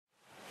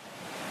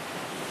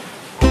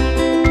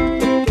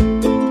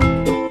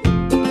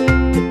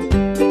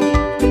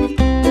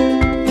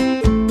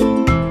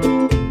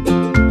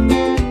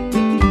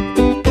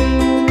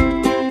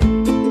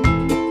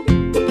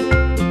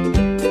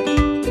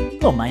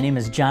My name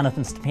is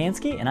Jonathan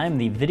Stepanski, and I'm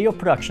the video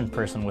production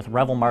person with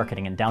Revel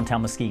Marketing in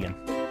downtown Muskegon.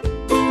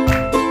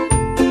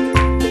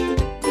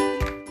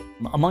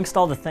 Amongst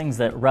all the things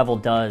that Revel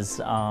does,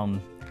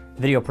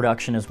 video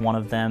production is one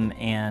of them,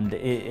 and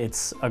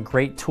it's a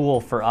great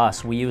tool for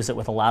us. We use it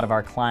with a lot of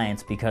our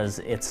clients because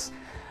it's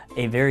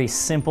a very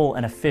simple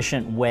and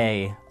efficient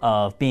way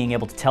of being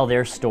able to tell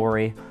their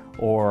story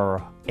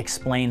or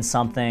explain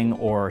something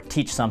or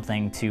teach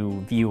something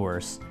to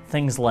viewers.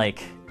 Things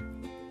like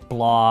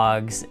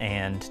blogs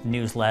and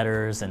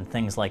newsletters and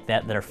things like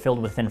that that are filled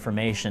with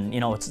information. You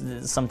know,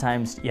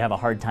 sometimes you have a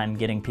hard time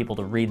getting people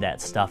to read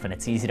that stuff and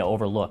it's easy to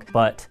overlook.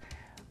 But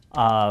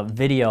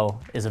video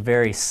is a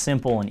very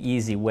simple and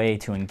easy way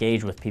to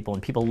engage with people,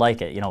 and people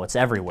like it. You know, it's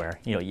everywhere.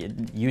 You know,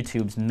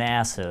 YouTube's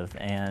massive,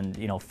 and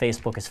you know,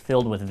 Facebook is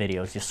filled with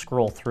videos. You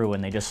scroll through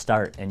and they just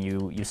start, and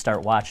you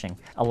start watching.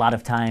 A lot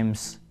of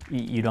times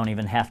you don't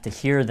even have to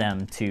hear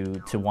them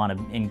to want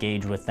to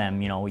engage with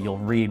them. You know, you'll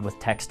read with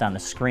text on the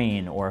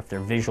screen, or if they're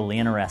visually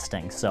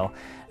interesting. So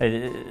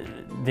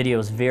video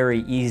is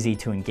very easy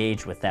to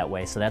engage with that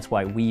way. So that's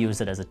why we use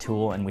it as a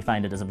tool, and we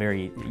find it as a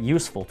very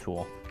useful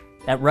tool.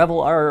 At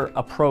Revel, our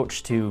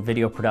approach to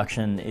video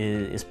production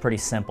is pretty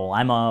simple.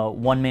 I'm a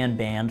one-man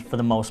band for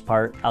the most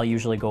part. I'll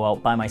usually go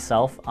out by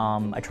myself.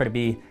 I try to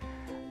be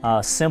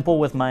simple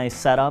with my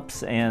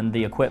setups and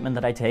the equipment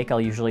that I take.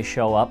 I'll usually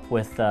show up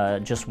with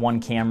just one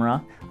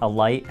camera, a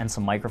light, and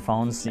some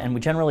microphones. And we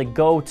generally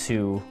go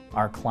to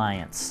our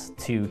clients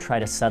to try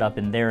to set up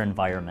in their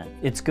environment.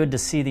 It's good to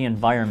see the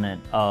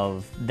environment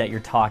that you're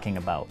talking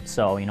about.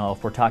 So, you know,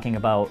 if we're talking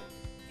about,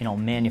 you know,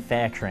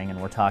 manufacturing,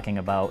 and we're talking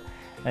about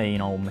you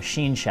know,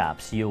 machine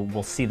shops,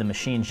 we'll see the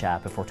machine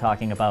shop. If we're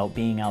talking about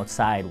being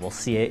outside, we'll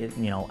see it,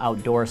 you know,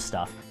 outdoor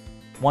stuff.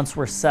 Once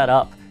we're set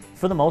up,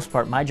 for the most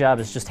part, my job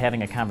is just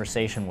having a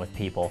conversation with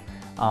people.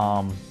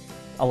 A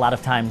lot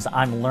of times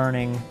I'm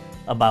learning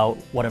about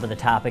whatever the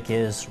topic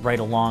is right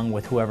along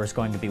with whoever's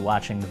going to be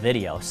watching the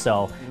video.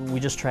 So we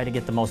just try to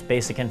get the most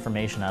basic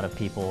information out of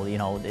people. You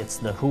know, it's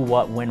the who,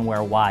 what, when,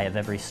 where, why of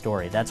every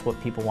story. That's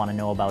what people want to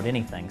know about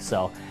anything.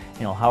 So,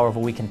 you know, however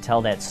we can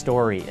tell that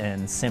story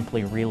and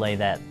simply relay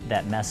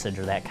that message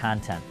or that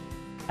content.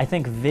 I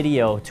think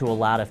video to a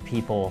lot of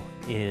people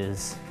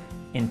is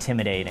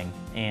intimidating,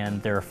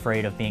 and they're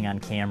afraid of being on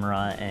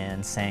camera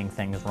and saying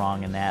things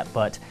wrong and that.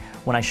 But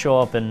when I show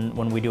up and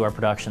when we do our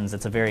productions,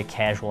 it's a very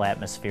casual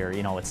atmosphere.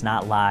 You know, it's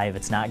not live,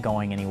 it's not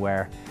going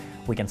anywhere.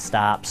 We can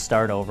stop,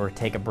 start over,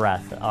 take a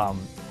breath.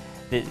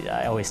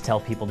 I always tell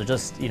people to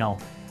just, you know,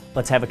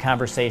 let's have a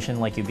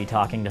conversation like you'd be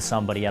talking to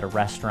somebody at a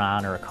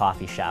restaurant or a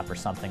coffee shop or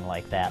something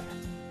like that.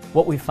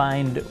 What we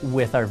find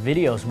with our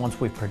videos once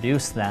we've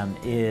produced them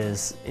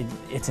is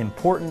it's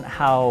important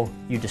how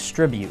you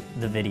distribute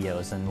the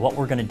videos and what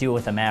we're going to do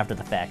with them after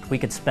the fact. We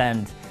could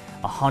spend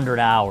 100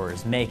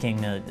 hours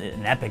making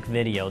an epic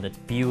video that's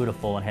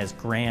beautiful and has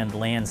grand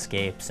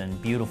landscapes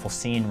and beautiful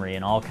scenery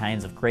and all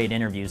kinds of great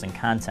interviews and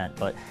content,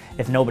 but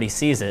if nobody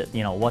sees it,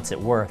 you know, what's it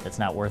worth? It's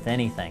not worth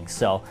anything.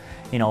 So,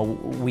 you know,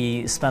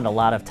 we spend a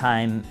lot of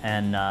time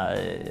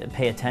and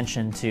pay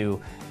attention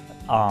to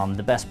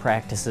the best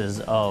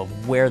practices of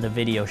where the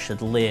video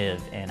should live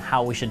and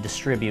how we should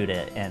distribute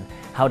it and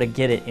how to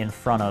get it in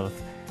front of,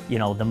 you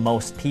know, the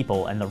most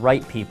people and the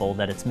right people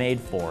that it's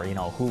made for, you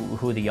know,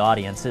 who the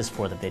audience is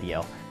for the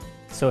video.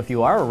 So if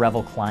you are a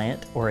Revel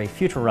client or a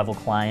future Revel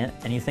client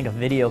and you think a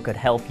video could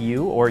help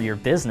you or your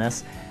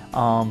business,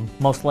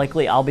 most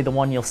likely I'll be the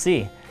one you'll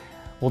see.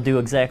 We'll do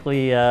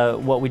exactly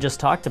what we just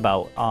talked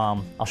about.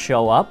 I'll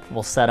show up,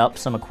 we'll set up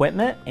some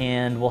equipment,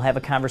 and we'll have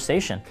a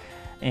conversation.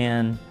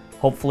 And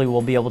hopefully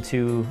we'll be able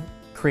to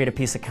create a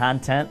piece of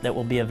content that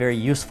will be a very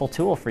useful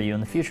tool for you in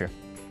the future.